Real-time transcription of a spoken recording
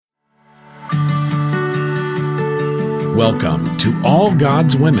Welcome to All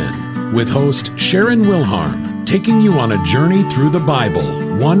God's Women with host Sharon Wilharm, taking you on a journey through the Bible,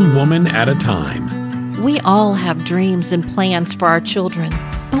 one woman at a time. We all have dreams and plans for our children,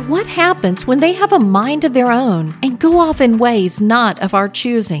 but what happens when they have a mind of their own and go off in ways not of our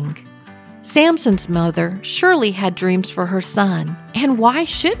choosing? Samson's mother surely had dreams for her son, and why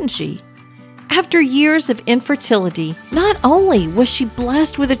shouldn't she? After years of infertility, not only was she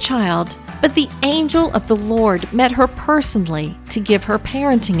blessed with a child, but the angel of the Lord met her personally to give her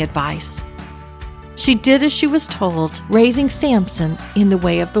parenting advice. She did as she was told, raising Samson in the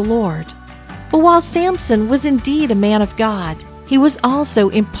way of the Lord. But while Samson was indeed a man of God, he was also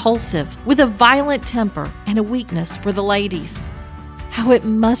impulsive, with a violent temper and a weakness for the ladies. How it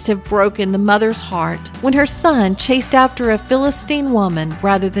must have broken the mother's heart when her son chased after a Philistine woman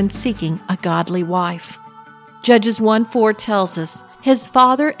rather than seeking a godly wife. Judges 1:4 tells us, his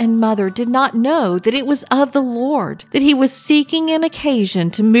father and mother did not know that it was of the Lord that he was seeking an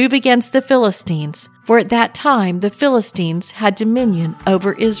occasion to move against the Philistines, for at that time the Philistines had dominion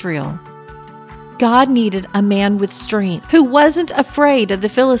over Israel. God needed a man with strength who wasn't afraid of the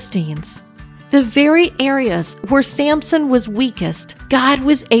Philistines. The very areas where Samson was weakest, God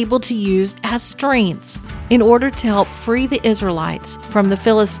was able to use as strengths in order to help free the Israelites from the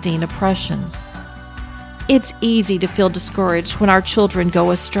Philistine oppression. It's easy to feel discouraged when our children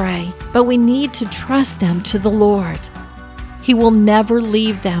go astray, but we need to trust them to the Lord. He will never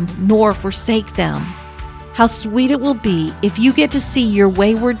leave them nor forsake them. How sweet it will be if you get to see your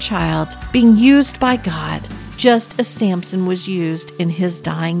wayward child being used by God, just as Samson was used in his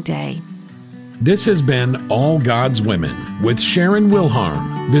dying day. This has been All God's Women with Sharon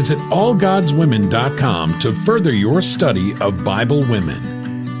Wilharm. Visit allgodswomen.com to further your study of Bible women.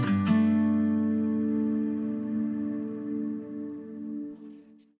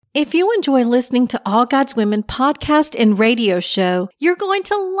 If you enjoy listening to All God's Women podcast and radio show, you're going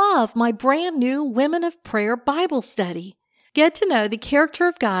to love my brand new Women of Prayer Bible study. Get to know the character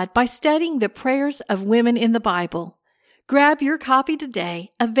of God by studying the prayers of women in the Bible. Grab your copy today,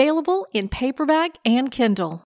 available in paperback and Kindle.